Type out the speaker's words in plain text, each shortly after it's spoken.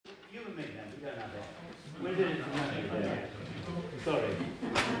You don't have it. We're doing it tonight. Sorry.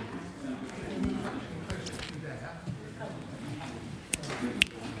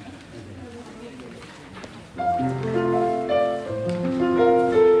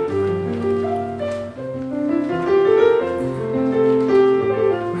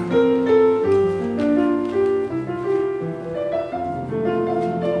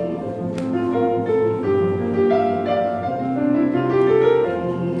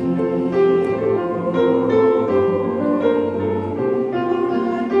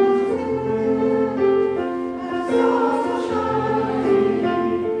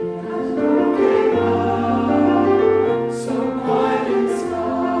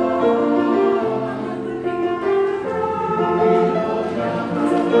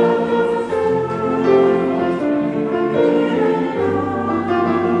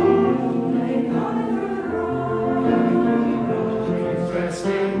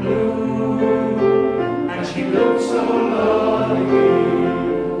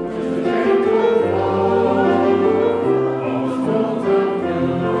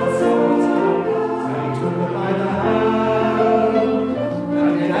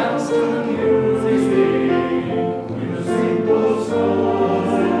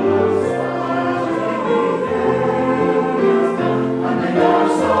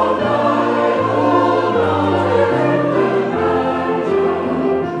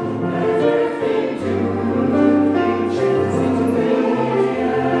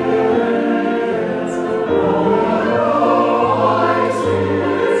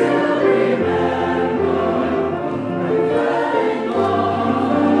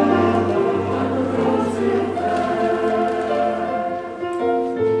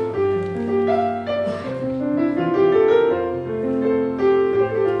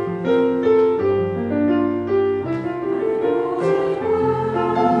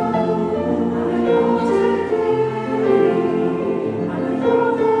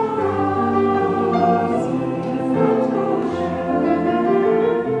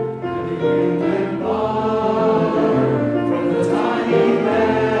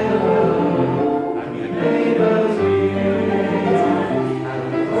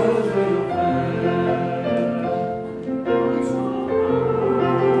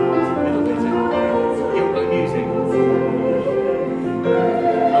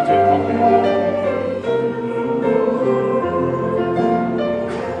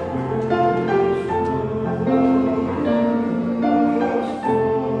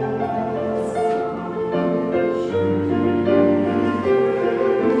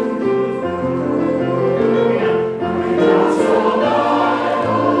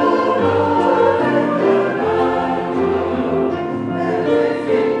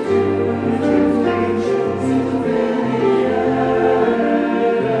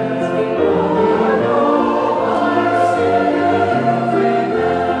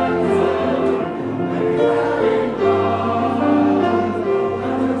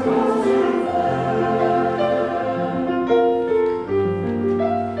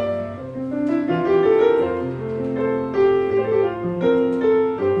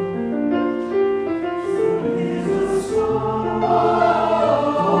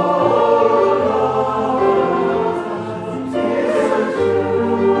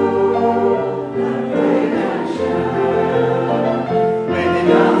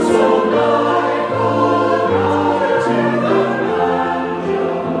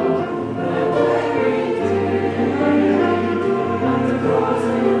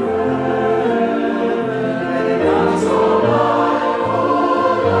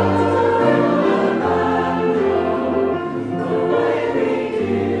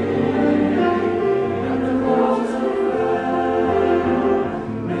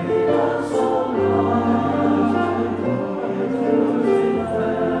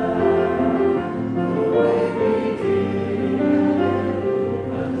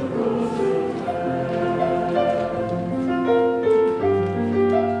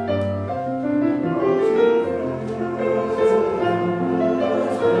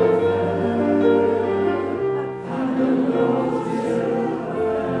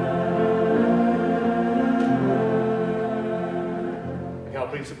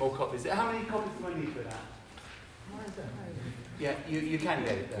 Yeah, you can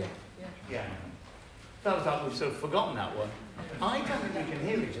get it though. Yeah. Feels like we've sort of forgotten that one. I don't think we can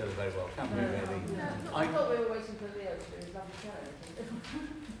hear each other very well, can we really? I thought we were waiting for Leo to do his lovely piano.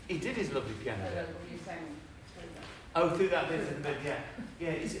 He did his lovely piano. You sang through that. Oh, through that bit, yeah. Yeah,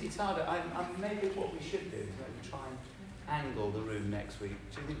 it's harder. Maybe what we should do is maybe try and angle the room next week?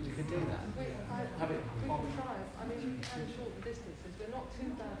 Do you think we could do that? We Have it can on. try. I mean, we can shorten the distances. We're not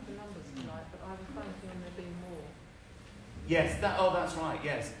too bad for numbers tonight, but I was banking on there being more. Yes, that's right,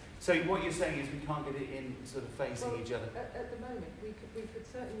 yes. So what you're saying is we can't get it in sort of facing each other? At the moment, we could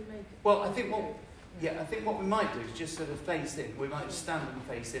certainly make it. Well, I think what we might do is just sort of face in. We might stand and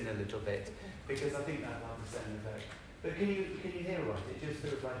face in a little bit, because I think that'll have the same effect. But can you hear right? It just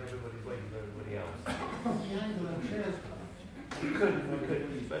feels like everybody's waiting for everybody else. We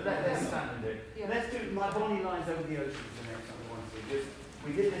could. But let's stand and do it. Yeah. Let's do My Bonnie Lies Over the Ocean for the next time we want to. Just,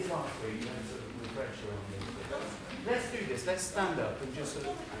 we did this last week, and sort of refresh around this. Let's do this. Let's stand up and just sort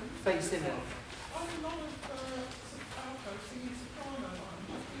of face in it.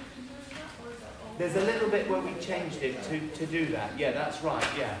 There's a little bit where we changed it to do that. Yeah, that's right.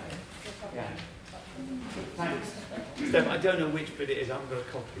 Yeah. Thanks. Steph, I don't know which bit it is. I haven't got a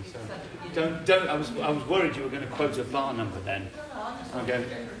copy, so don't. I was worried you were going to quote a bar number then. Okay.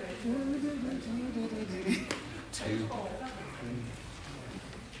 2.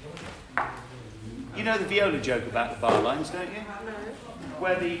 You know the viola joke about the bar lines, don't you? No.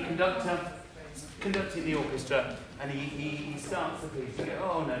 Where the conductor conducting the orchestra, and he starts the piece. And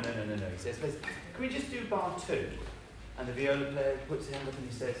oh no! He says, "Can we just do bar 2?" And the viola player puts his hand up and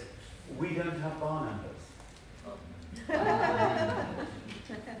he says, "We don't have bar numbers."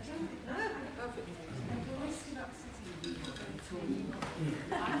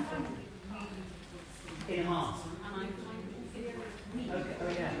 In half. Okay. Oh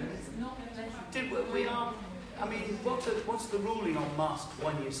yeah. I mean, what's the ruling on masks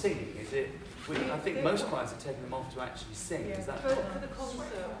when you're singing? Is it? I think most choirs are taking them off to actually sing. Is that for the concert?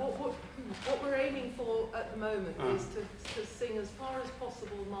 What we're aiming for at the moment is to sing as far as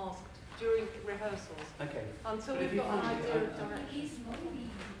possible masked during rehearsals. Okay. Until we've got an idea of direction.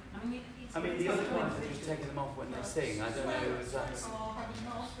 I mean, the other choirs are just taking them off when they sing. I don't know if that's...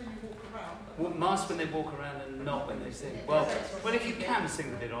 Mask when they walk around and not when they sing. Well, if you can sing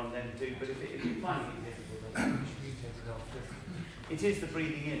with it on, then do. But if you find it difficult, then you take it off. It is the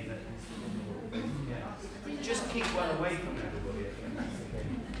breathing in that is difficult. Yeah. Just keep well away from everybody.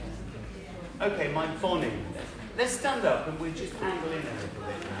 Okay, My Bonnie. Let's stand up and we'll just angle in a little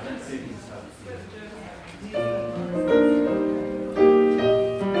bit now. Let's do this stuff.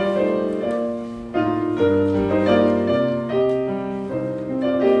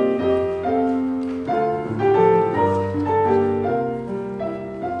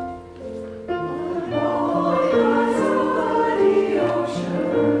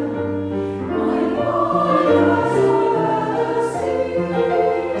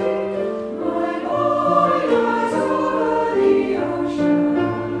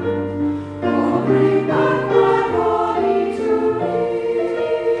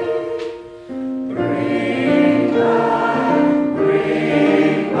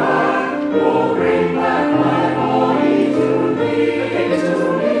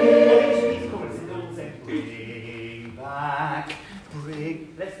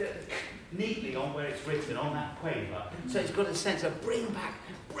 Neatly on where it's written, on that quaver. So it's got a sense of bring back,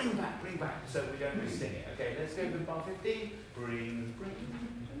 so we don't really sing it. Okay, let's go with bar 15. Bring.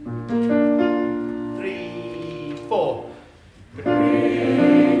 3, 4.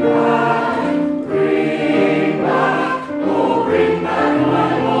 Bring back, oh bring back my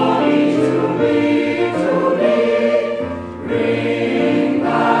body to me. Bring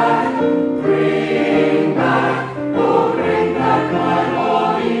back, oh bring back my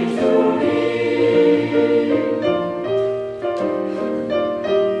body to me. Bring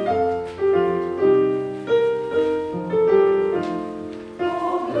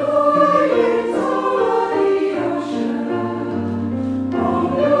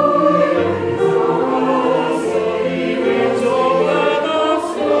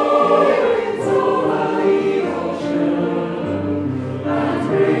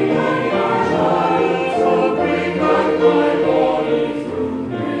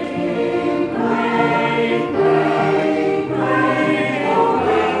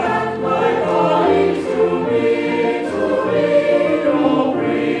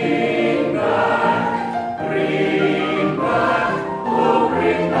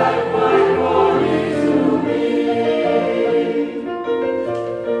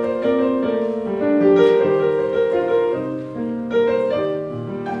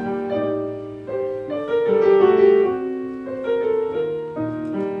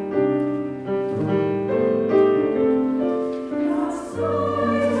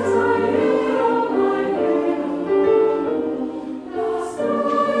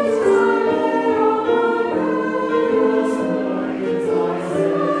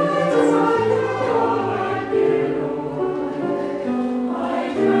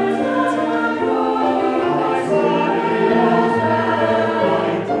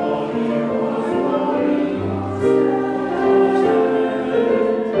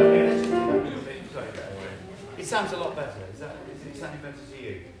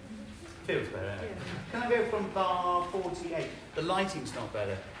lighting's not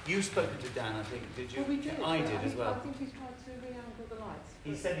better. You've spoken to Dan, I think, did you? Well, we did. I did as well. I think he's tried to re-angle the lights.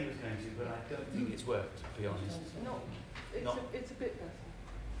 He said he was going to, but I don't think it's worked, to be honest. It's a bit better.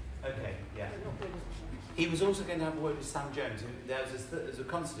 Okay, yeah. But not brilliant. He was also going to have a word with Sam Jones. There was a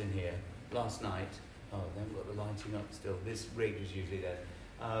concert in here last night. Oh, they haven't got the lighting up still. This rig is usually there.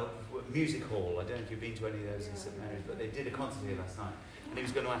 Music Hall. I don't know if you've been to any of those in St Mary's, but they did a concert here last night. And he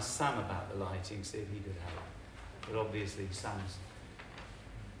was going to ask Sam about the lighting, see if he could help. But obviously Sam's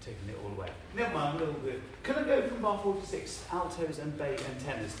taking it all away. Never mind, we'll do it. Can I go from bar 46, altos and bass and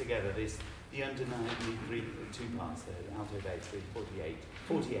tenors together? There's the under 9, the two parts there, the alto bass, 48.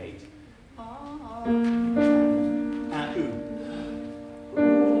 48. And ooh.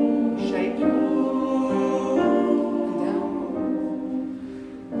 Shape. And down.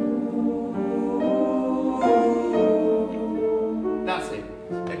 That's it.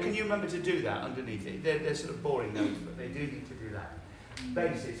 Now, can you remember to do that underneath it? They're sort of boring notes, but they do need to do that.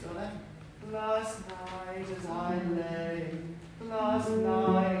 Basses, got that? Last night as I lay, last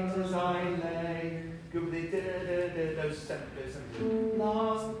night as I lay. Good with the those seven.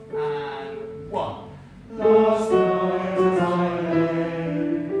 Last and one. Last night as I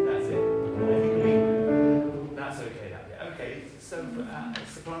lay. That's it. That's okay. That bit. Okay. So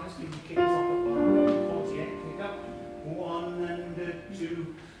sopranos, can you kick us off at 48? Kick up. 1 and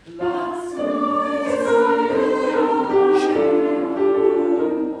 2. Last night as I lay.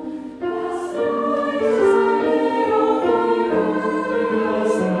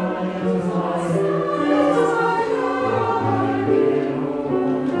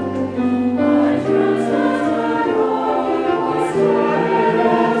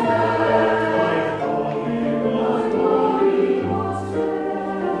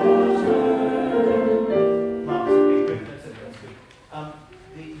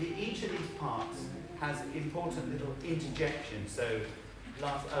 Each of these parts has important little interjections. So,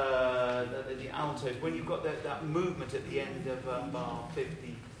 the altos, when you've got that movement at the end of bar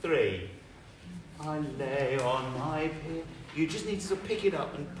 53, I lay on my pillow. You just need to sort of pick it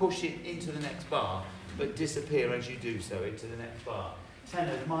up and push it into the next bar, but disappear as you do so into the next bar.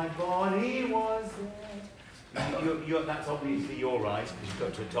 Tenor, my body was dead. That's obviously your right, because you've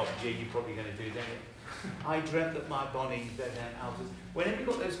got to a top G, you're probably going to do that. I dreamt that my body, then altos. Whenever you've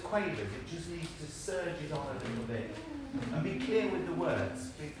got those quavers, it just needs to surge it on a little bit. And be clear with the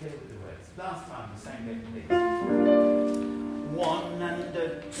words. Be clear with the words. Last time, the same bit, please. 1 and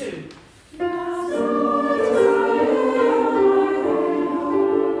 2.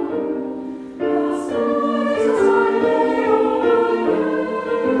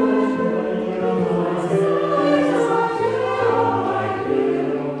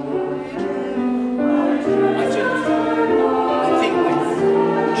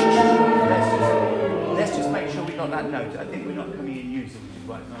 I think we're not coming in unison, which is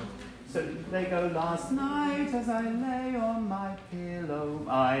right now. So they go, last night as I lay on my pillow,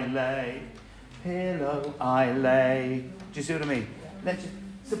 I lay, pillow, I lay. Do you see what I mean? Let's just,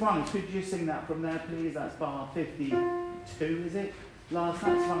 sopranos, could you sing that from there, please? That's bar 52, is it? Last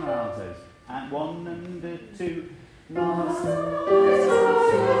night, soprano altos. And 1 and 2. Last night as I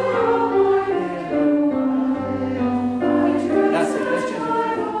lay on my pillow. That's it, let's just...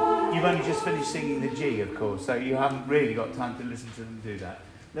 You've only just finished singing the G, of course, so you haven't really got time to listen to them do that.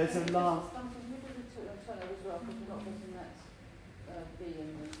 There's a last...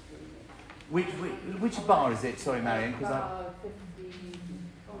 Which bar is it? Sorry, Marion, because I...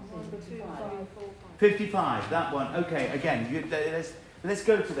 55, that one. Okay, again, let's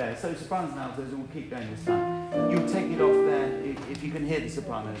go to there. So sopranos and altos, and we'll keep going this time. You'll take it off there, if you can hear the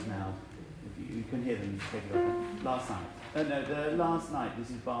sopranos now. If you can hear them, take it off there. Last night. No, the last night,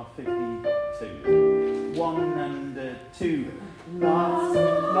 this is bar 52. 1 and 2. Last night,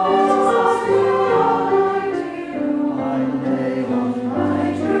 I lay on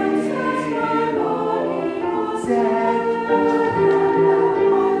my pillow, dead.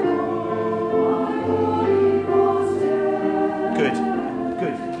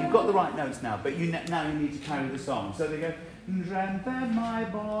 Good. You've got the right notes now, but now you need to carry the song. So they go, dreamt that my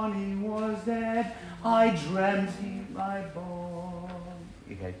Bonnie was dead. I dreamt he my born.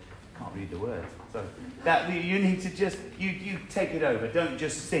 Okay, can't read the words. So that you need to just you take it over. Don't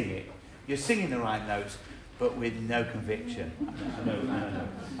just sing it. You're singing the right notes, but with no conviction. No.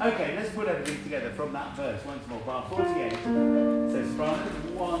 Okay, let's put everything together from that verse once more. Bar 48. So soprano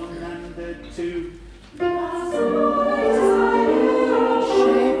 1 and 2.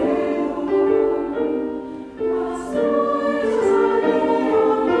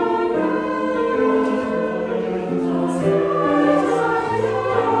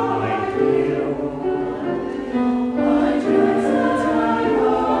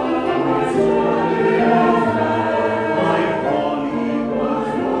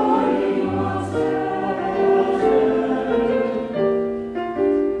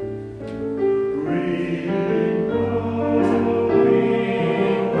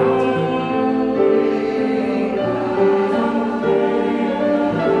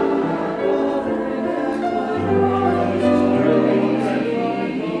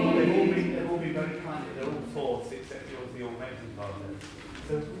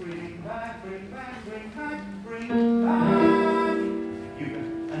 back, bring back, bring back, bring back.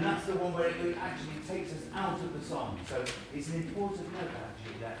 And that's the one where it actually takes us out of the song. So it's an important note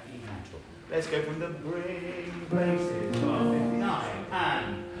actually, that E natural. Let's go from the bring places. 59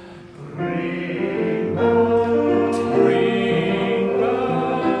 and bring back, bring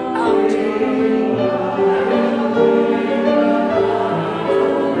back,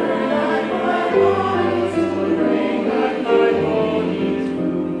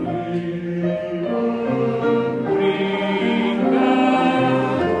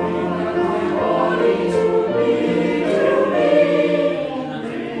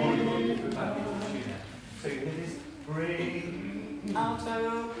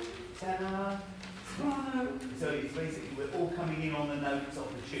 out. So it's basically we're all coming in on the notes of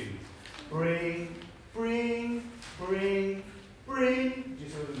the tune. Bring, bring, bring, bring. Do you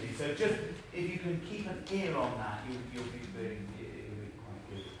see what I mean? So just if you can keep an ear on that, you'll be doing it'll be quite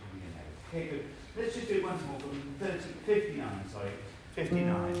good at coming in there. Okay, good. Let's just do it once more from 59. Sorry,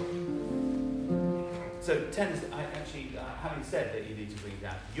 59. So tenors, having said that you need to bring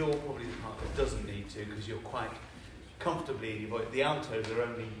that, you're probably the part that doesn't need to because you're quite comfortably in your voice. The altos are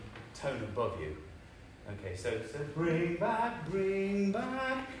only tone above you. Okay, so bring back,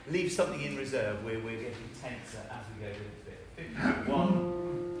 leave something in reserve where we're getting tenser as we go a little bit.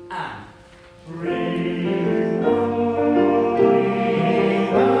 51 and bring back,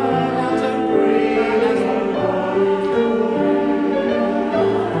 alto,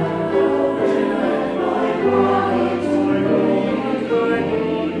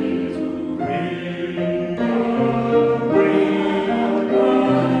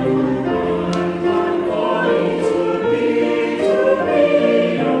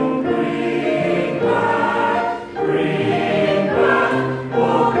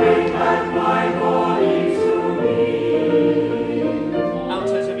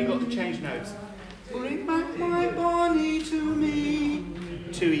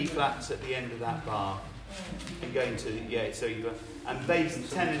 at the end of that bar and going to so you go and bass and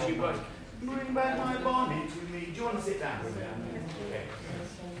tenors you go bring back my bonnet to me. Do you want to sit down for a minute? Okay.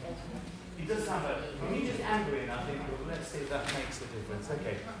 It does have when you just amber in, I think let's see if that makes a difference.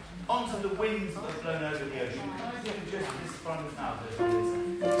 Okay. On to the winds that have blown over the ocean. Can I get just this front now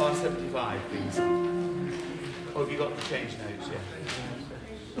on this? Bar 75, please. Or have you got the change notes yet?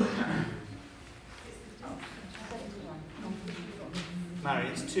 Mary,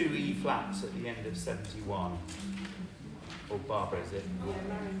 it's 2 E flats at the end of 71. Or Barbara, is it? Yeah,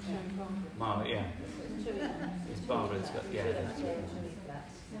 Mary's showing Barbara. Yeah. It's Barbara's got, yeah.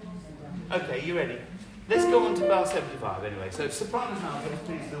 Okay, you ready? Let's go on to bar 75 anyway. So sopranos now,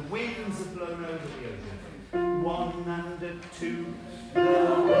 please. The winds have blown over the ocean. 1 and a 2. The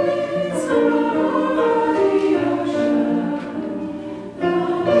winds have blown over the ocean. The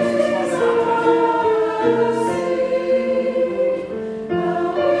winds have blown over the sea.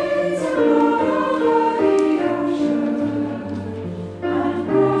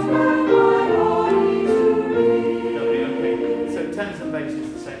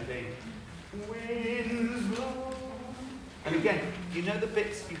 And again, you know the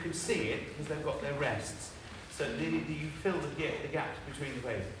bits, you can see it because they've got their rests. So you fill the gaps between the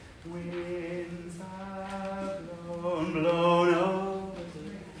waves. Winds have blown over.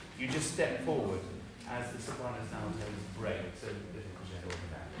 You just step forward as the sopranos and altos break. So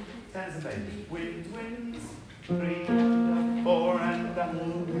tenors and basses. Winds, 3 and 4 and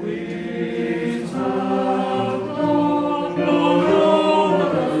winds have blown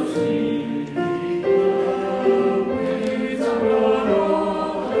over the sea.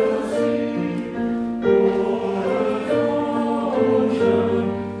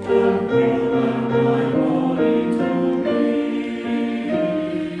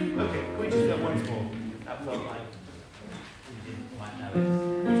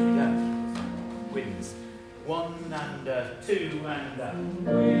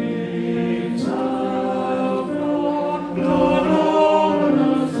 Winds have blown over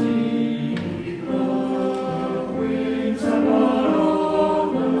the sea. The winds have blown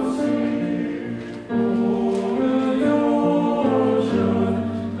over the sea. Over the ocean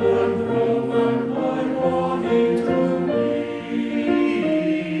and brought my body to me.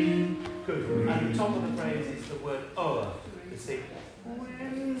 Good. And the top of the phrase is the word o'er. You see,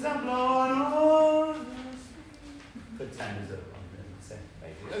 winds have blown over. Good tenors over.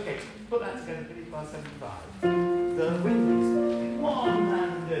 Okay, put that together, finish bar 75. The winds, 1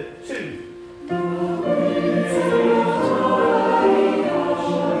 and a 2. The winds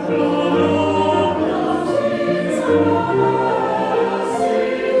have blown over the seas, blown over the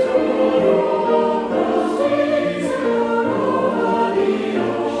seas, blown over the seas, over the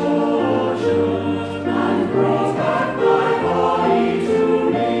ocean.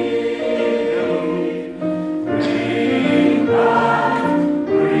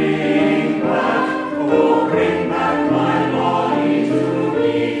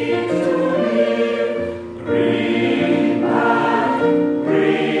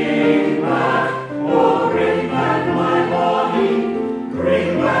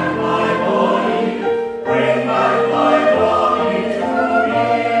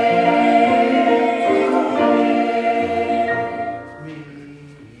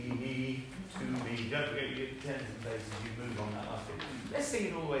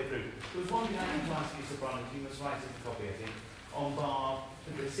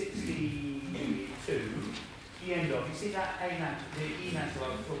 62, the end of, you see that A natural, the E natural I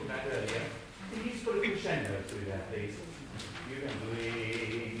was talking about earlier? Can you just put a crescendo through there, please? You're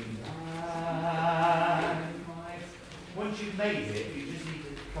going once you've made it, you just need to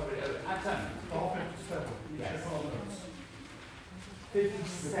cover it over. At time? 57. Yes.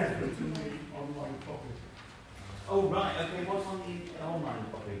 57. 57. Online copy. Oh, right, okay, what's on the online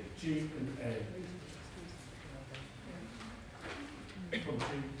copy? G and A. From G.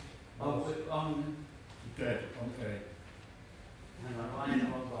 Oh, on. Dead on A. Hang on, I'm in the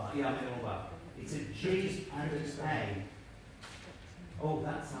wrong bar. Yeah, I'm in the wrong bar. It's a G and an A. Oh,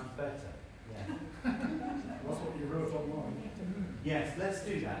 that sounds better. Yeah. That's what you wrote online. Yes, let's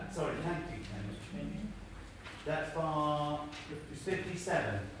do that. Sorry, thank you, Ken. That's bar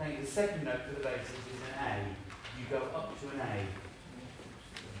 57. Thank you. The second note for the basis is an A. You go up to an A.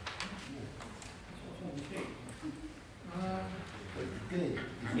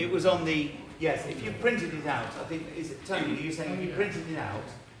 It was on the, yes, if you printed it out, I think, is it, Tony, you're saying if you printed it out,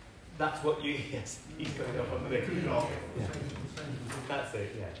 that's what you, yes, he's going up on the big. Yeah. That's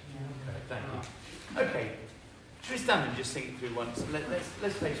it, yeah. Okay, thank you. Okay, should we stand and just sing it through once? Let's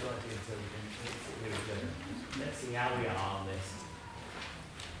place right here so we can, let's see how we are on this.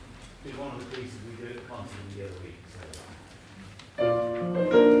 It's one of the pieces we do at the concert the other week, so.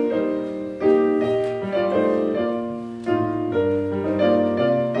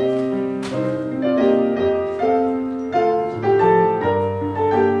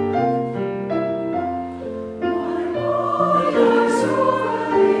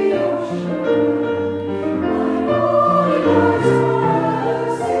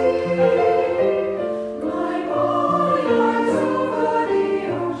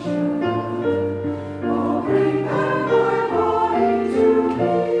 Bring back my body to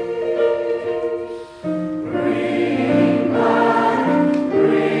me.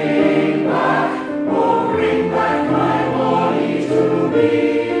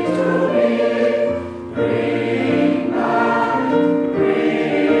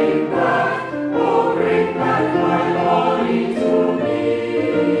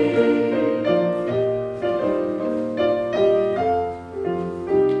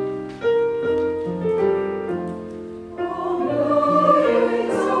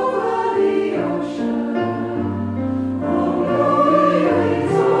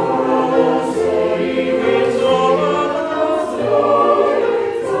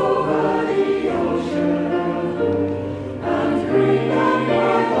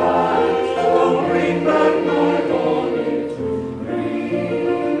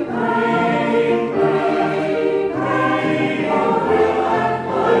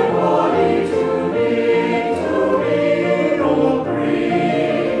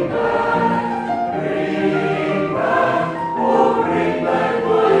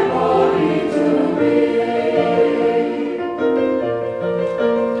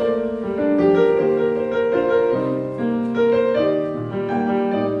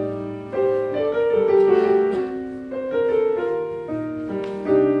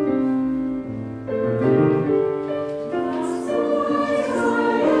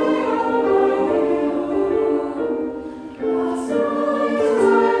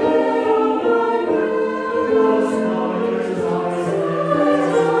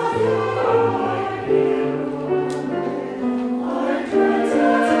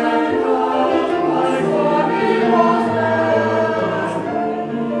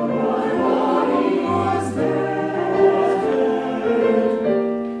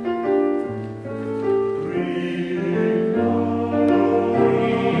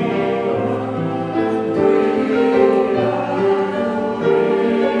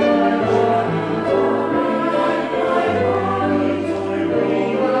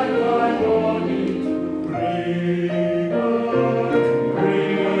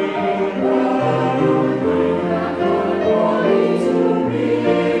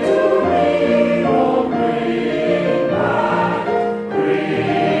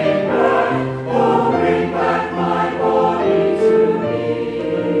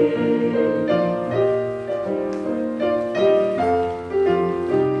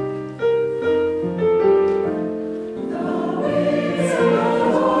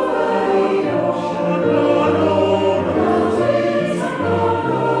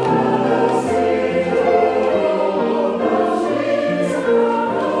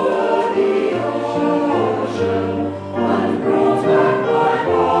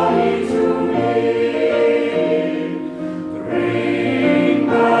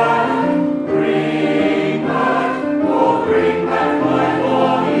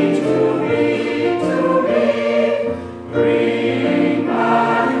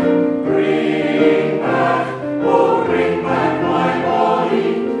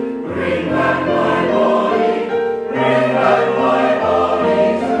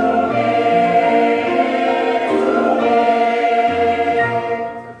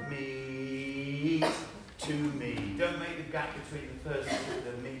 gap between the first,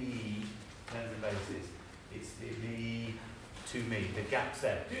 the me, turns and basses. It's the me to me. The gap's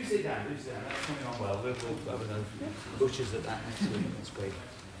there. Do sit down. Do sit down. That's coming on well. We'll have another butchers at that next week. That's great.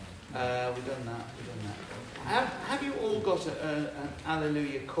 We've done that. We've done that. Have you all got an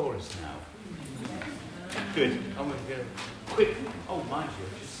Alleluia chorus now? Good. I'm going to go quick. Oh, mind you,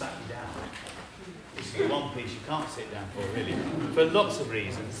 I've just sat you down. This is the one piece you can't sit down for, really, for lots of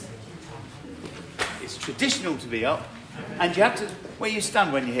reasons. It's traditional to be up, and you have to. Well, you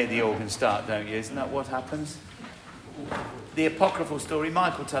stand when you hear the organ start, don't you? Isn't that what happens? The apocryphal story.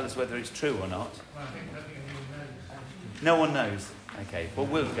 Michael, tell us whether it's true or not. No one knows. Okay, well,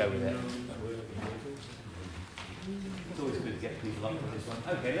 we'll go with it. It's always good to get people up for this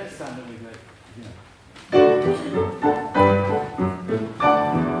one. Okay, let's stand and we go. For the Lord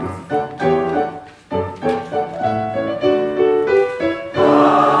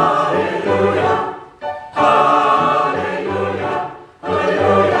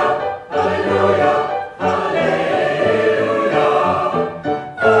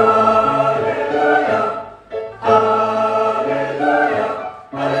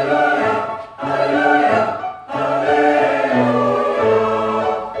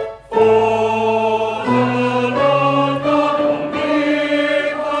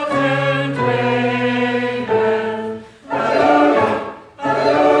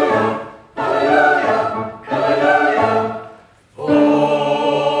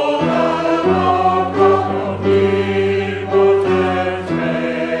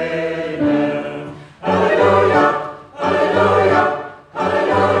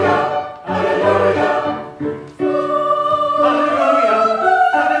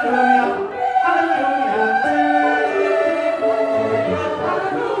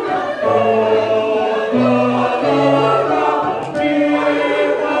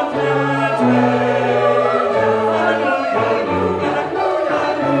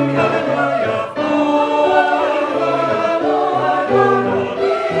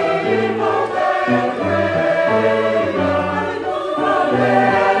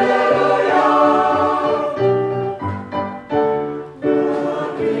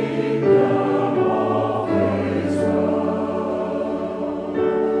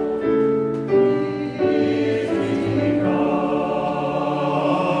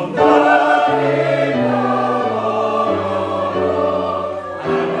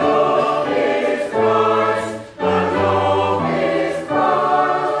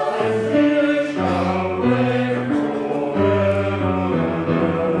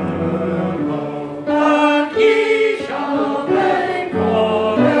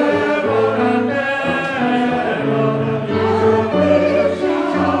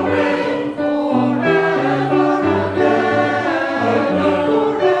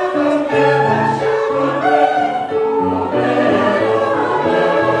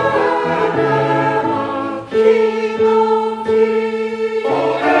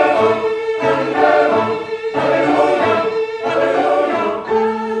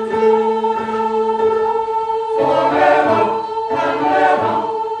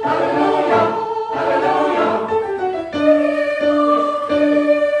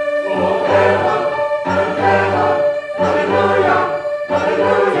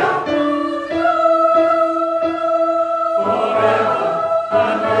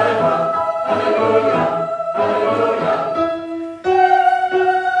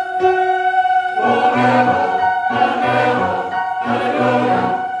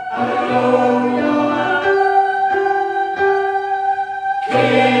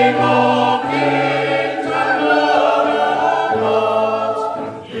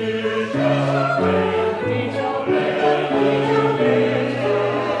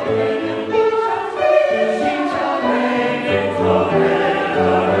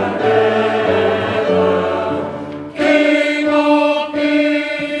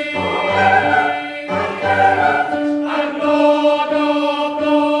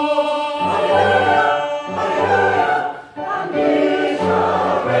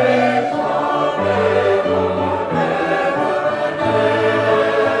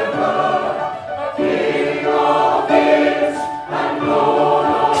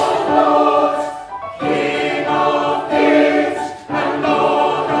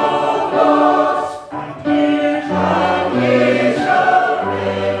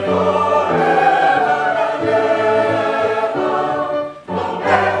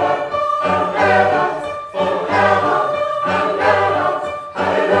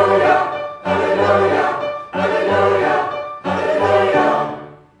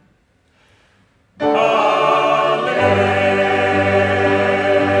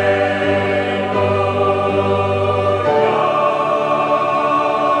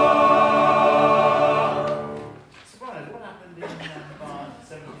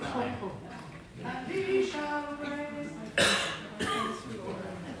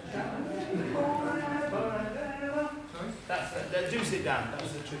sit down. That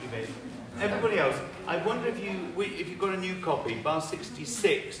was the tricky bit. Everybody else, I wonder if you've got a new copy. Bar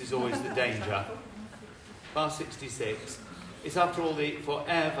 66 is always the danger. Bar 66. It's after all the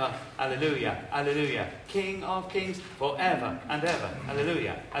forever, hallelujah, hallelujah. King of kings, forever and ever,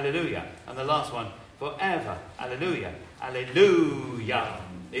 hallelujah, hallelujah. And the last one, forever, hallelujah, hallelujah.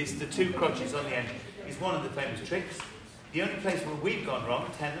 It's the two crotches on the end. It's one of the famous tricks. The only place where we've gone wrong,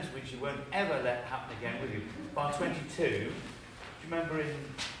 tenors, which you won't ever let happen again with you. Bar 22. Do you remember in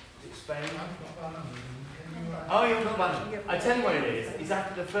Spain? Oh, you've got Bannon. I tell you what it is. It's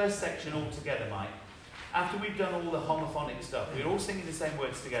after the first section all together, Mike. After we've done all the homophonic stuff, we're all singing the same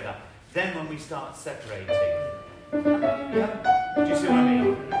words together. Then when we start separating. Yeah? Do you see what I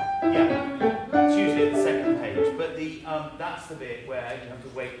mean? Yeah. It's usually at the second page. But that's the bit where you have to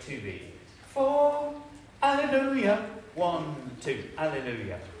wait 2 beats. 4, hallelujah. 1, 2,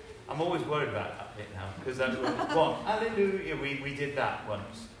 hallelujah. I'm always worried about that bit now, because that's 1, hallelujah. We did that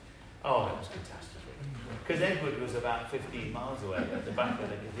once. Oh, that was catastrophic. Because Edward was about 15 miles away at the back of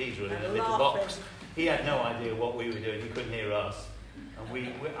the cathedral in a little box. He had no idea what we were doing. He couldn't hear us. And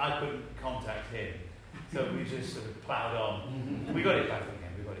I couldn't contact him. So we just sort of ploughed on. We got it back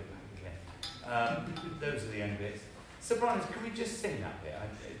again. Those are the end bits. Sopranos, can we just sing that bit?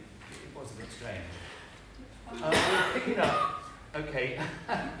 It was a bit strange. We'll pick it up. Okay.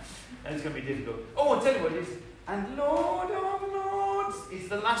 And it's going to be difficult. Oh, I'll tell you what it is. And Lord of Lords is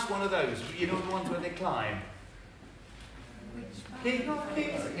the last one of those. You know the ones where they climb? King of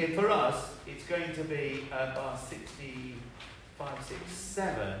Kings. For us, it's going to be bar 65, 6,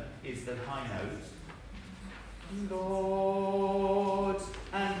 7 is the high note. Lord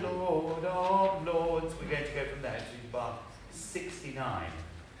and Lord of Lords. We're going to go from there to bar 69.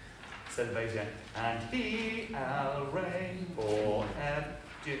 So the bass, and He shall reign forever.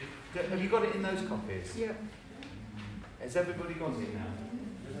 Have you got it in those copies? Yeah. Has everybody got it now?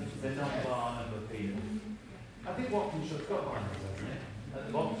 They're not bar number P. I think Watkinshaw got bar numbers, hasn't it? At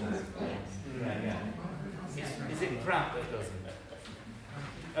the bottom. Yeah. Is it Pratt that doesn't?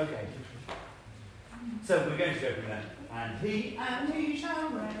 Okay. So we're going to go from there. And he shall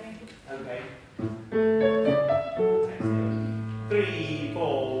reign. Okay. 3,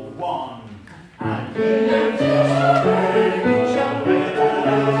 4, 1. And he shall reign. He shall reign.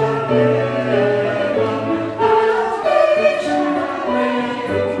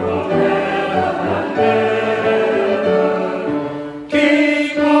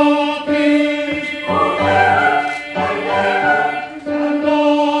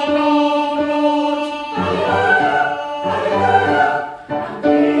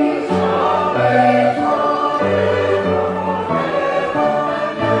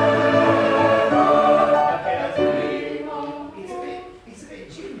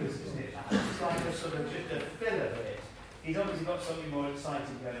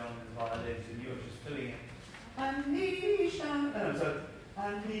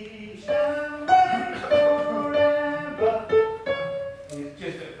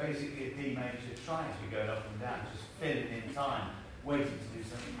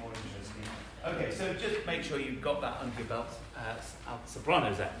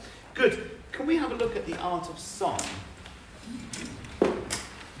 Sopranos there. Good. Can we have a look at the art of song?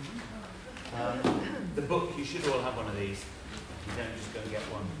 The book, you should all have one of these. You don't just go and get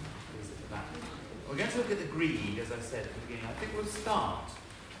one. There's at the back. We're going to look at the greed, as I said at the beginning. I think we'll start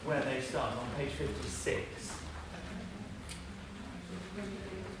where they start, on page 56.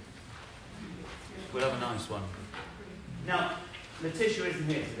 We'll have a nice one. Now, Letitia isn't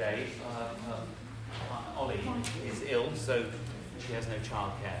here today. Ollie is ill, so she has no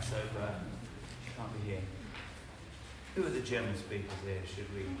childcare, so she can't be here. Who are the German speakers here? Should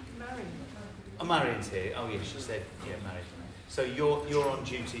we? Marion. Oh, Marion's here. Oh, yes, she said, yeah, Marion. So you're on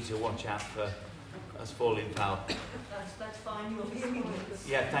duty to watch out for us falling foul. That's fine. You'll hear me.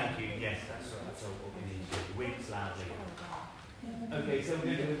 Yeah, thank you. Yes, that's what we need to do. Weeps loudly. Okay, so we're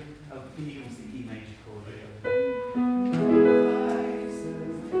going to do. Oh, can you use the E major chord?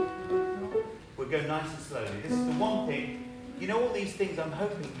 We'll go nice and slowly. This is the one thing. You know all these things, I'm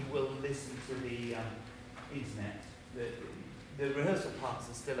hoping you will listen to the internet. The rehearsal parts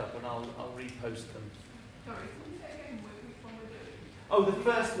are still up and I'll repost them. Sorry, can you say again which one we're doing? Oh, the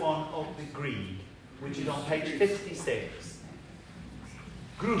first one of the Greed, which is on page 56.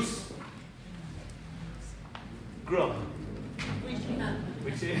 Grus. Grub.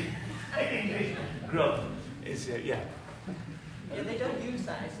 Which is English. Grub. Is, yeah. Yeah, they don't use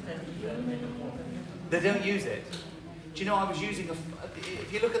that as They don't use it. Do you know, I was using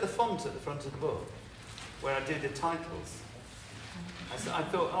if you look at the font at the front of the book, where I do the titles, I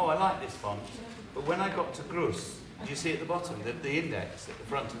thought, oh, I like this font. But when I got to Grus, you see at the bottom, the index at the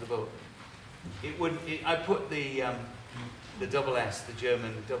front of the book, I put the double S, the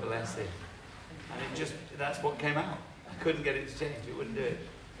German double S in. And that's what came out. I couldn't get it to change, it wouldn't do it.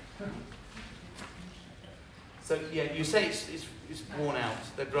 So, yeah, you say it's worn out,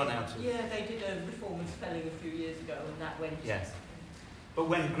 they've run out of... Yeah, they did a reform in spelling a few years ago, and that went... Yes. But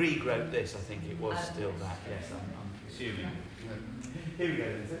when Grieg wrote this, I think it was still that, yes, I'm assuming. Here we go,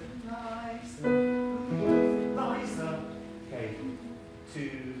 is it? Nicer. Okay,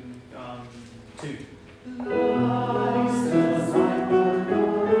 two.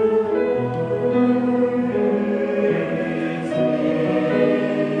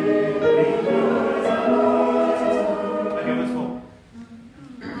 Okay, once more.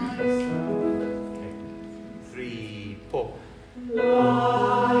 Okay. 3, 4.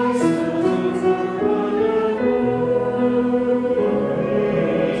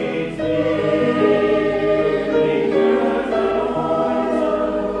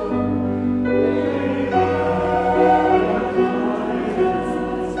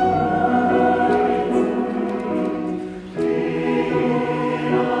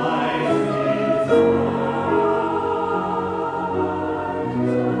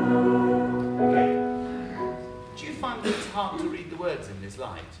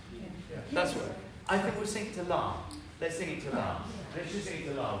 That's what I think we'll sing it to La. Let's sing it to La. Let's just sing it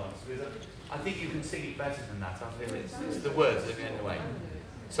to La once, because I think you can sing it better than that. I feel it's the words that get in the way.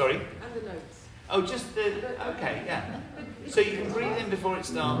 Sorry? And the notes. Oh, just the... Okay, yeah. So you can breathe in before it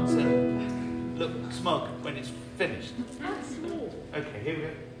starts and look smug when it's finished. That's small. Okay, here we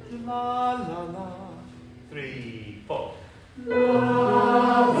go. La, la, la. 3, 4.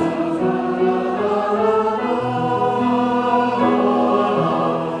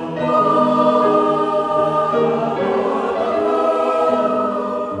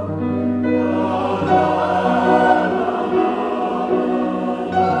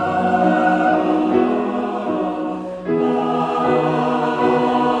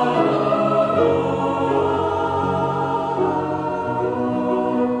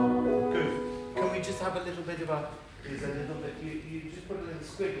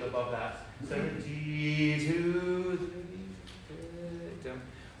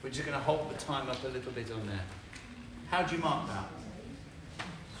 We're just going to hold the time up a little bit on there. How do you mark that?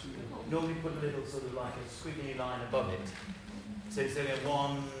 Normally put a little sort of like a squiggly line above it. So you go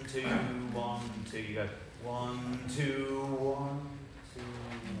 1, 2, 1, 2. You go 1, 2, 1, 2,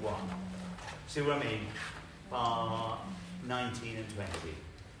 1. See what I mean? Bar 19 and 20.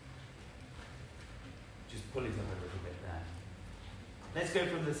 Just pull it up a little bit there. Let's go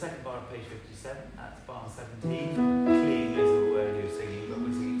from the second bar of page 57. That's bar 17. Clean is the word you're singing, but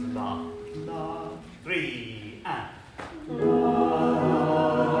we're singing to La. La. 3 and.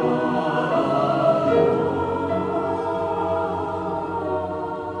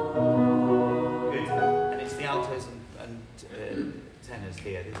 Good. And it's the altos and tenors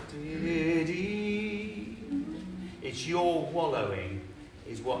here. It's your wallowing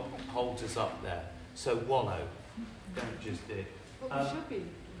is what holds us up there. So wallow. Don't just do it. What we should be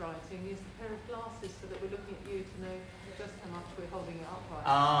writing is a pair of glasses so that we're looking at you to know just how much we're holding it upright.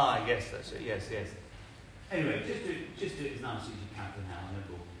 Ah, yes, that's it. Yes, yes. Anyway, just do it as nice as you can for now, and then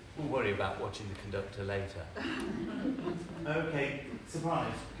we'll worry about watching the conductor later. Okay,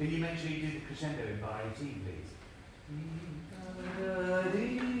 sopranos, can you make sure you do the crescendo in bar 18, please?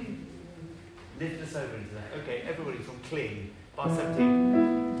 Lift us over into that. Okay, everybody from clean, bar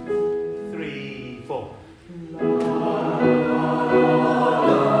 17. 3, 4.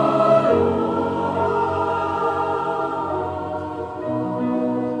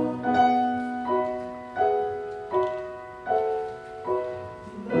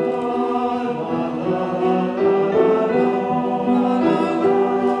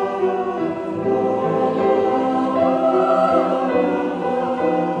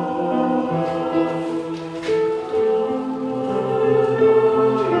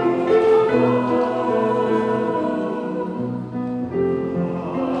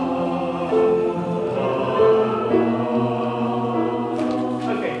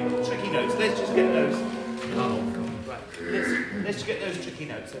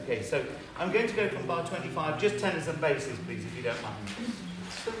 Okay, so I'm going to go from bar 25, just tenors and basses, please, if you don't mind.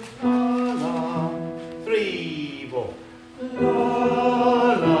 La, la, 3, 4.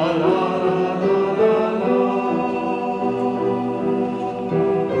 La, la, la,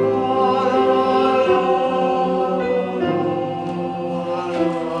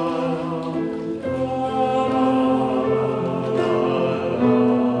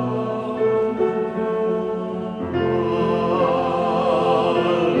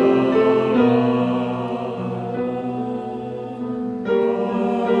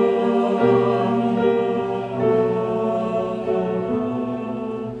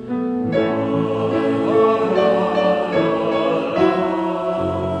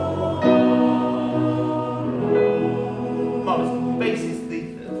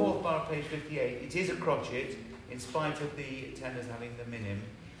 crotchet, in spite of the tenors having the minim,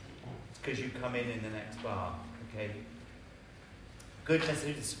 it's because you come in the next bar. Okay. Good. Let's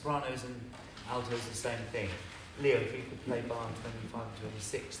do the sopranos and altos the same thing. Leo, if you could play bar 25 and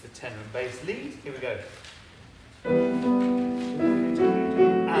 26, the tenor and bass lead. Here we go. And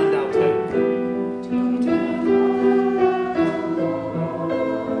alto.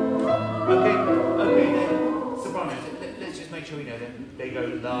 Okay, then sopranos. Let's just make sure we know them. They go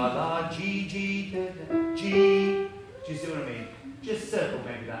la la, G, G, da, da, G. Do you see what I mean? Just circle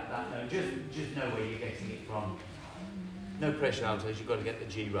maybe that note. Just know where you're getting it from. No pressure, altos. You've got to get the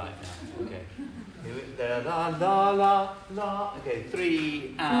G right now. Okay. Here, la la la la. Okay,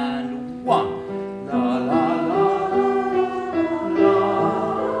 3 and 1. La la la la.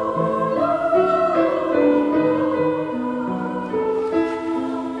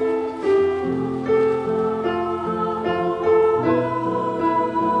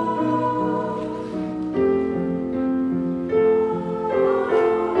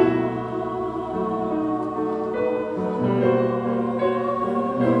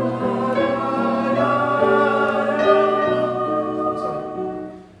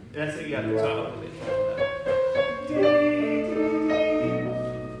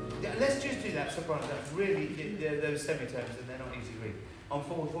 Those semitones, and they're not easy to read. On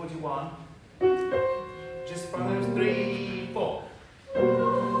 441, just from those 3, 4.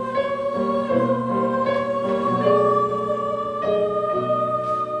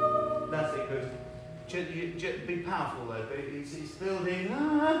 That's it, good. Just be powerful though, but it's building.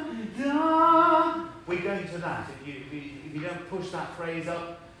 We're going to that. If you don't push that phrase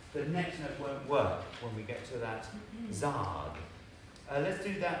up, the next note won't work when we get to that Zag. Let's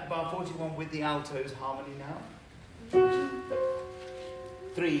do that bar 41 with the altos harmony now.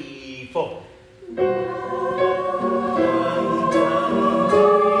 3, 4.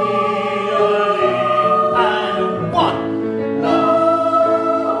 And 1.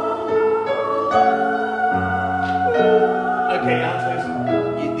 Okay, altos.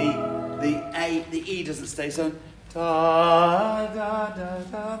 The E doesn't stay, so da da da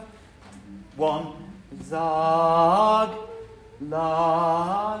da. 1. Zag.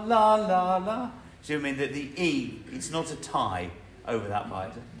 La la la la. So you mean that the E, it's not a tie over that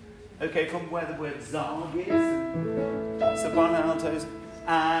part. Okay, from where the word Zag is, soprano altos,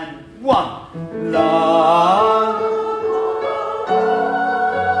 and 1. La.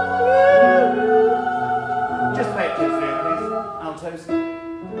 Just pay attention to it, please. Altos.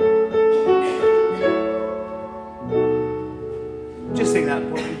 Just sing that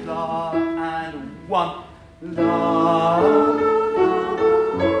for me. La and 1. La.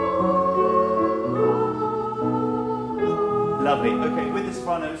 Lovely. Okay, with the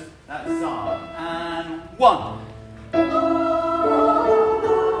sopranos, that's Zag. And 1.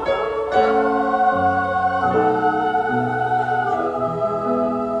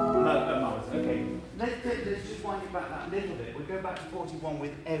 Okay, let's just wind it back that little bit. We'll go back to 41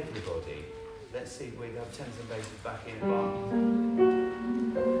 with everybody. Let's see if we have tenors and basses back in a bar.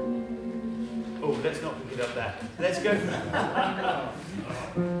 Oh, let's not pick it up there. Let's go.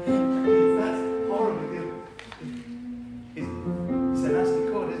 That's horrible. It's a nasty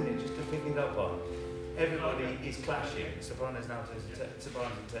chord, isn't it? Just to pick it up on. Everybody is clashing. Sopranos, altos,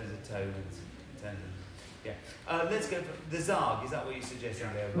 sopranos and tenors and tones. Yeah. Let's go for the Zag. Is that what you're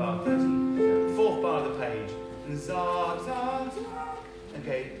suggesting there? Bar 30. Fourth bar of the page. Zag, Zag, Zag.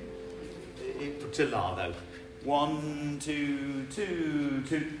 Okay. To La though. 1, 2, 2,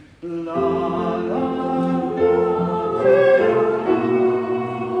 2. La, la, la.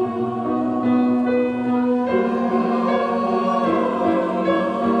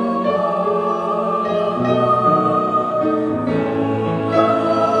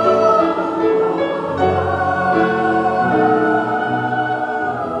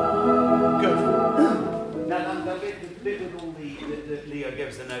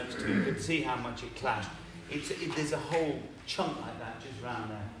 See how much it clashed. There's a whole chunk like that just round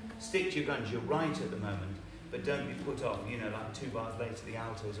there. Stick to your guns. You're right at the moment, but don't be put off. You know, like 2 bars later, the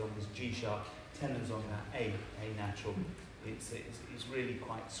altos on this G sharp, tenors on that A natural. It's really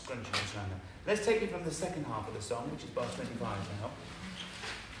quite scrunchy around there. Let's take it from the second half of the song, which is bar 25 now.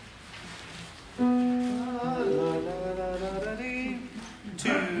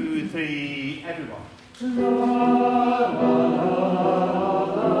 2, 3, everyone.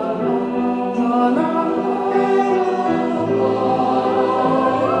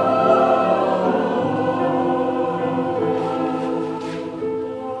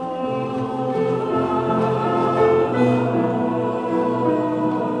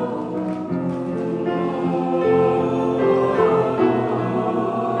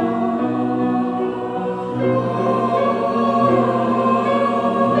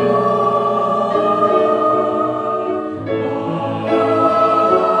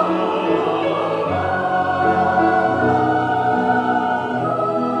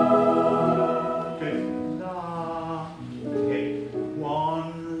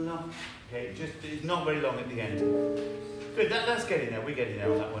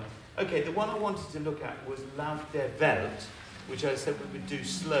 that one. Okay, the one I wanted to look at was Lauf der Welt, which I said we would do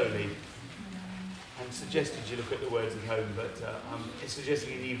slowly, and suggested you look at the words at home, but I'm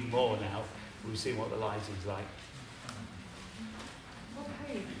suggesting it even more now. We've seen what the lighting's like. What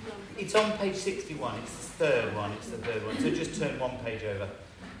page? It's on page 61, it's the third one, so just turn one page over.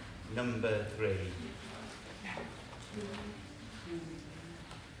 Number 3.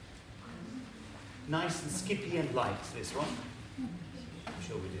 Nice and skippy and light, this one. I'm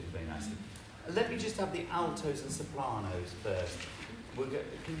sure we did very nicely. Let me just have the altos and sopranos first. Can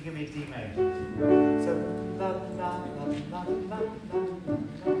you give me a D major? So, la la la la la la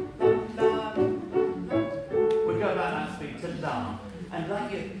la. We go about that speed to la. And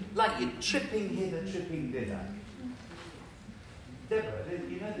like you're tripping hither, tripping thither. Deborah,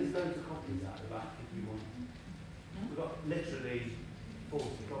 you know there's loads of copies out the back if you want. We've got literally 40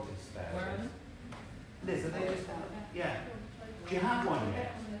 copies spare. Where are they? Liz, are they just out there? Yeah. Do you have one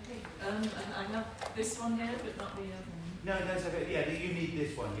yet? I have this one here, but not the other one. No, that's okay. Yeah, you need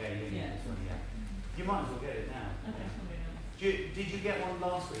this one. Yeah, you need this one. Yeah. You might as well get it now. Okay, Did you get one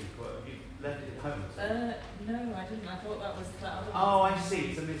last week, or have you left it at home? Or something? no, I didn't. I thought that was that other one. Oh, I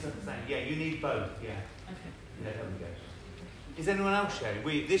see. It's a misunderstanding. Yeah, you need both. Yeah. Okay. Yeah, there we go. Is anyone else sharing?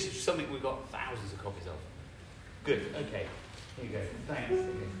 This is something we've got thousands of copies of. Good. Okay. Here you go. Thanks.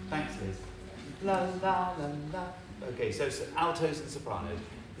 Okay. Thanks, Liz. La la la la. Okay, so altos and sopranos,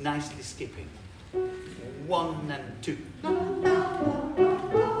 nicely skipping. 1 and 2.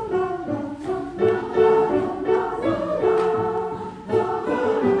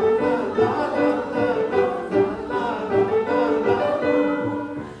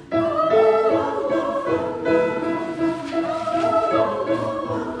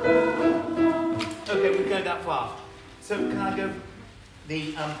 Okay, we've gone that far. So can I go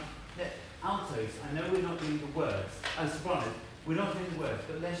the altos? I know we're not doing the words. Sopranos, we're not doing the words,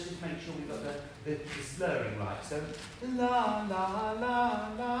 but let's just make sure we've got the slurring right. So la la la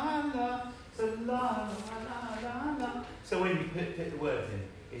la la. So la la la la la. So when you put the words in,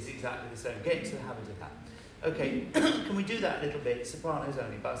 it's exactly the same. Get into the habit of that. Okay, can we do that a little bit? Sopranos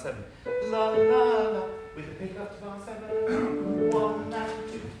only, bar 7. La la la. With the pickup to bar 7. 1 and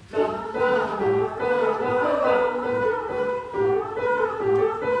 2. La la la la la.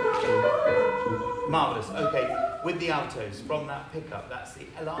 Marvellous. Okay, with the altos from that pickup, that's the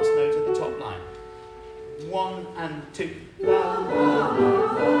last note of the top line. 1 and 2. La la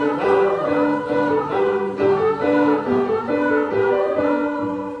la la la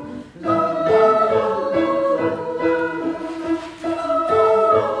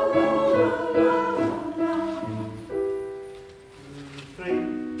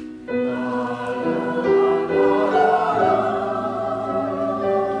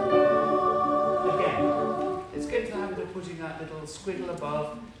squiggle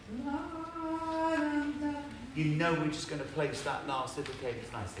above. You know we're just going to place that last little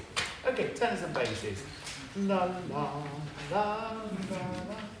cadence nicely. Okay, tenors and basses. La la la la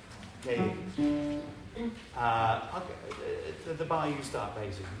la. Okay. Okay. The bar you start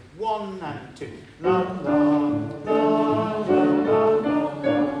basses. 1 and 2. La la la la la la.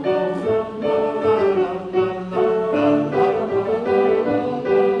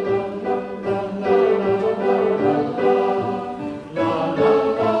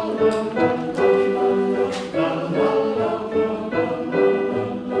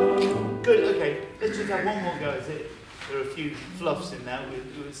 One more go at it. There are a few fluffs in there.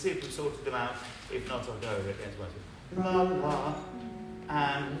 We'll see if we've sorted them out. If not, I'll go over it again. La la.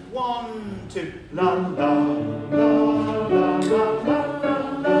 And 1, 2. La la la la la la la la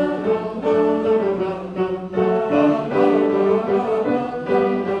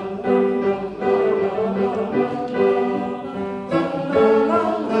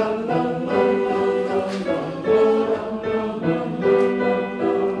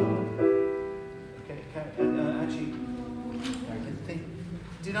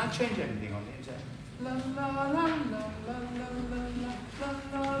Did I change anything on the internet? La la la la la la la la la la.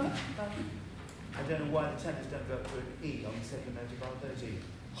 I don't know why the tenors don't go up to an E on the second note of bar 13.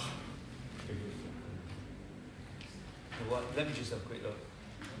 Let me just have a quick look.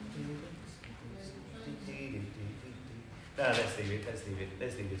 No, let's leave it.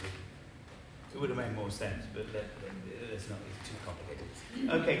 It would have made more sense, but let's not. It's too complicated.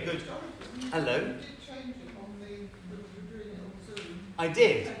 Okay, good. Hello. I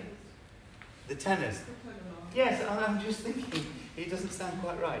did. The tenors. Yes, I'm just thinking it doesn't sound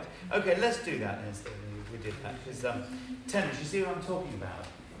quite right. Okay, let's do that then. We did that because tenors. You see what I'm talking about?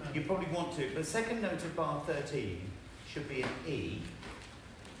 You probably want to. The second note of bar 13 should be an E.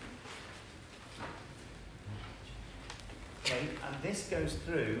 Okay, and this goes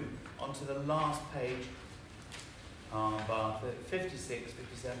through onto the last page, bar 56,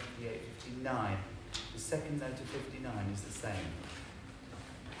 57, 58, 59. The second note of 59 is the same.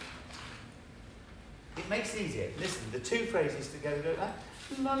 It makes it easier. Listen, the two phrases together go like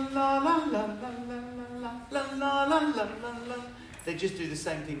la la la la la la la la la la la. They just do the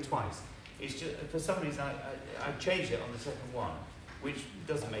same thing twice. It's just, for some reason, I changed it on the second one, which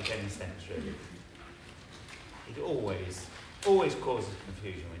doesn't make any sense really. It always causes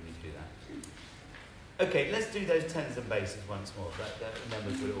confusion when you do that. Okay, let's do those tenors and basses once more.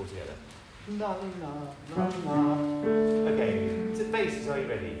 Remember to put it all together. La la la la. Okay, so basses, are you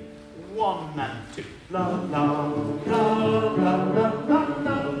ready? 1 and 2. La la la la la la la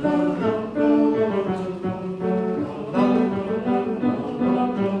la.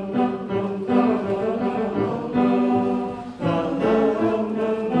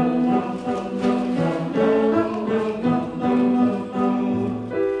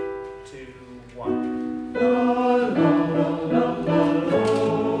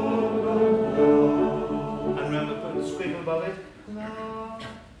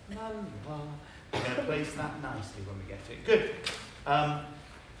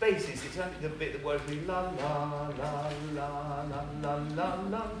 Basses, it's only the bit that worries me. La la la la la la la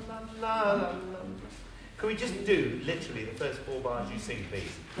la la la. Can we just do literally the first 4 bars you sing,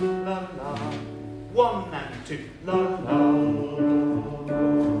 please? La la. 1 and 2. La la.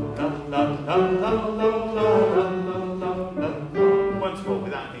 La la la la la la la. Once more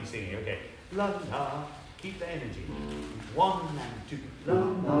without me singing, okay. La la. Keep the energy. 1 and 2. La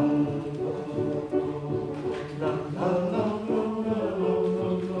la. La la la.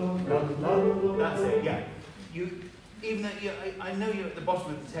 That's it, yeah. Even though I know you're at the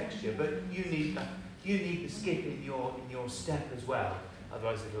bottom of the texture, but you need the skip in your step as well.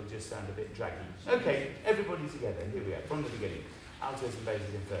 Otherwise it'll just sound a bit draggy. Okay, everybody together. Here we are, from the beginning. Altos and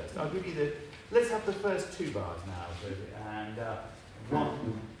basses in first. I'll give you let's have the first 2 bars now. And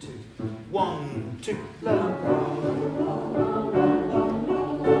 1, 2, 1, 2. La, la, la, la.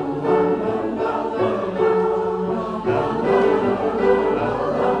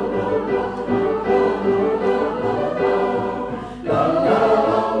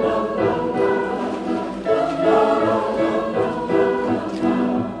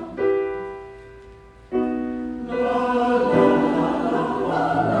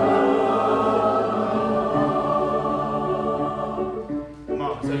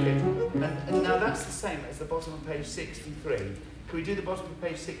 Bottom of page 63. Can we do the bottom of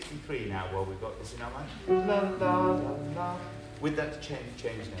page 63 now while we've got this in our mind? La la la la. With that change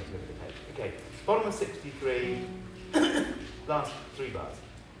notes over the page. Okay, bottom of 63, last 3 bars.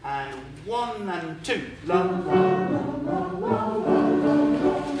 And 1 and 2. La la la la la la.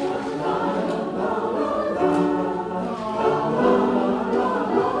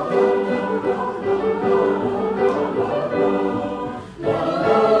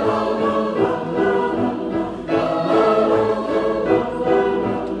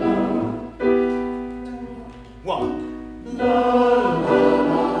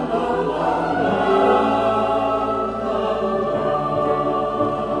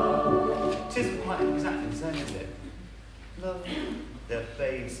 The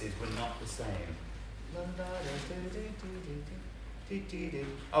basses were not the same.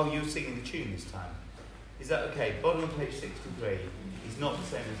 Oh, you're singing the tune this time. Is that okay? Bottom of page 63 is not the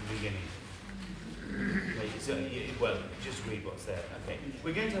same as the beginning. Okay, so well, just read what's there. Okay,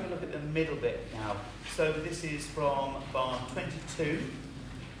 we're going to have a look at the middle bit now. So this is from bar 22.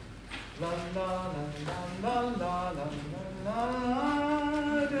 La la la la la la la la la.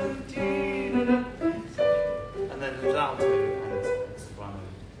 And then there's alto and soprano.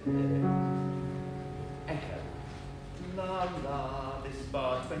 Echo. La la. This is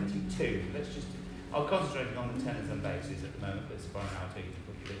bar 22. I'll concentrate on the tenors and basses at the moment, but soprano and alto, you can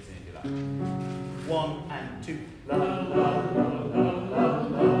put your bits in if you like. 1 and 2. La la la la la la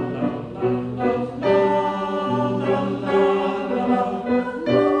la la la.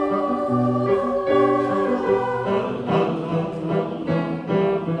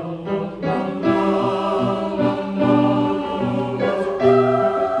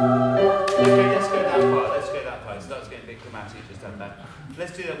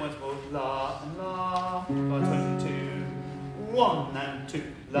 Let's do that once more. La, la, bar 22. 1 and 2.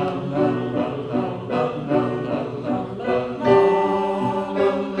 La, la, la, la, la, la, la, la, la, la.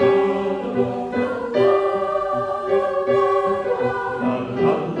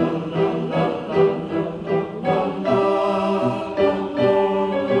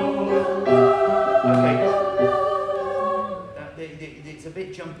 Okay. It's a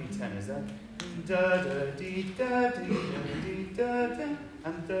bit jumpy tenors, eh? Da da dee da dee da dee.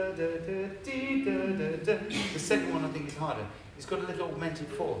 da da da dee da da da. The second one I think is harder. It's got a little augmented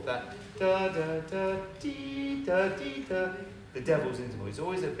fourth, that da da da dee da dee da. The devil's interval. It's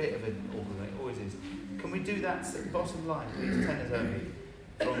always a bit of an awkward, it always is. Can we do that bottom line, please? Tenors only.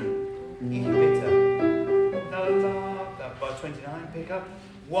 From E bitter. La la, that by 29, pick up.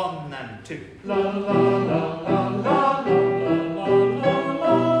 1 and 2. La la la la la la la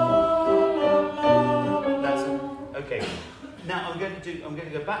la. That's it. Okay. Now I'm going to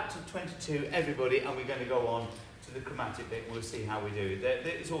go back to 22, everybody, and we're going to go on to the chromatic bit. We'll see how we do it.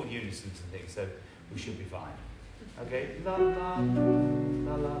 It's all unisons and things, so we should be fine. Okay. La la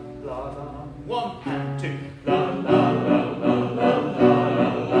la la la la. 1 and 2. La la la la la la la.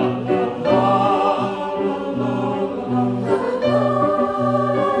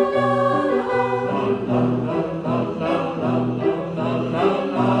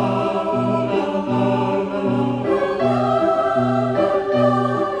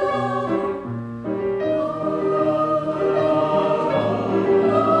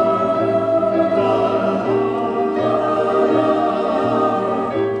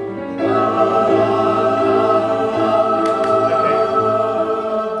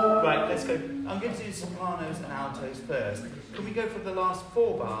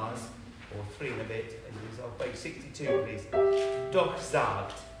 Page 62, please. Doch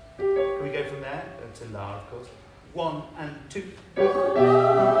sagt. Can we go from there? To La, of course. 1 and 2.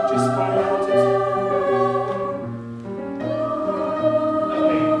 Just soprano altos.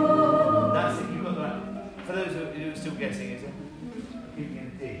 Okay, that's it. You've got that. For those who are still guessing, is it? Giving a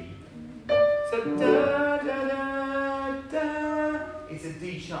D. So da da da da. It's a D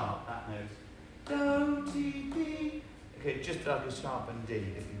sharp. That note. Do D D. Okay, just like a sharpened D.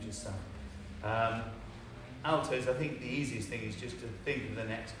 If you just sang. Altos, I think the easiest thing is just to think of the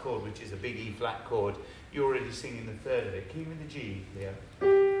next chord, which is a big E flat chord. You're already singing the third of it. Can you give me the G, Leo? D,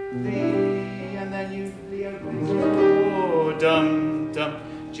 and then you, Leo, please. Oh, dum, dum.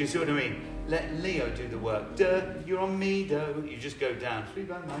 Do you see what I mean? Let Leo do the work. Duh, you're on me, do. You just go down, 3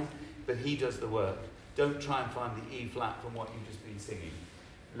 by 9, but he does the work. Don't try and find the E flat from what you've just been singing.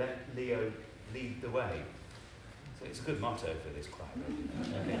 Let Leo lead the way. So it's a good motto for this choir.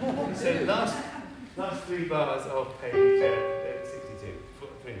 Okay. So last 3 bars of page 62,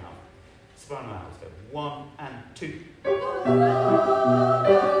 3 and a half. Soprano alto. 1 and 2.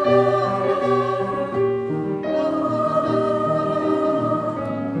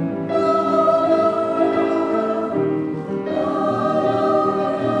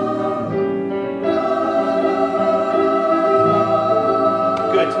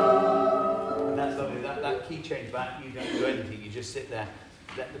 Good. And that's lovely. That key change back, you don't do anything. You just sit there.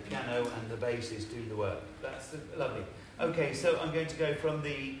 Let the piano and the basses do the work. That's lovely. Okay, so I'm going to go from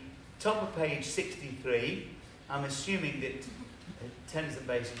the top of page 63. I'm assuming that tenors and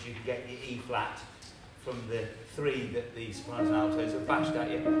basses you can get your E flat from the 3 that the sopranos and altos have bashed at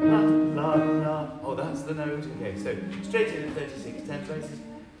you. La, la, la. Oh, that's the note. Okay, so straight in at 36 tenor basses.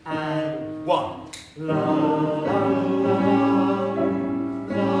 And 1. La, la, la, la, la.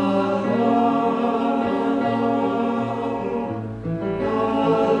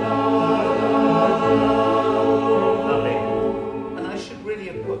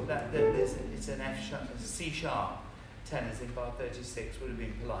 It's an F sharp, C sharp tenors in bar 36 would have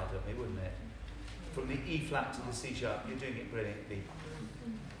been polite of me, wouldn't it? From the E flat to the C sharp, you're doing it brilliantly.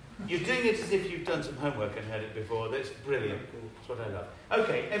 You're doing it as if you've done some homework and heard it before. That's brilliant. That's what I love.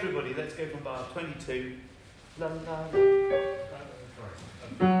 Okay, everybody, let's go from bar 22. La la la.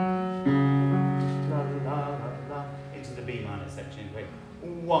 La la la la. Into the B minor section. Okay.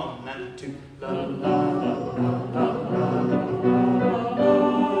 1 and 2. La la la la la la.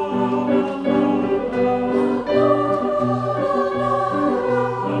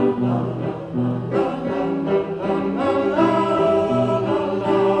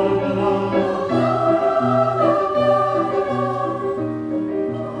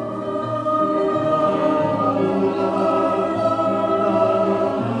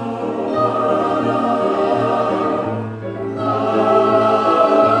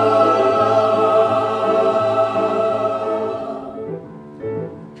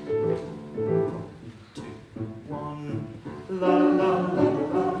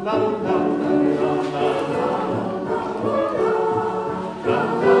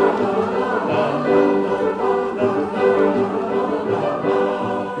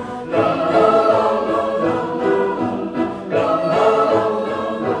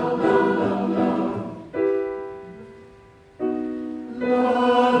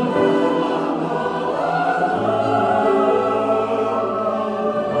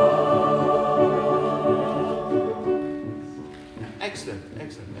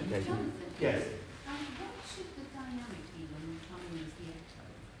 Excellent. Jonathan, okay. Jonathan, Yes. what should the dynamic be when we come in as the echo?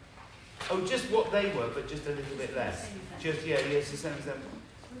 Oh, just what they were, but just a little bit less. Just, yeah, yes, the same as them.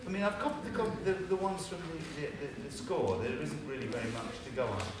 I mean, I've copied the ones from the score. There isn't really very much to go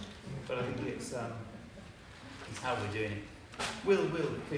on, but I think it's how we're doing it. We'll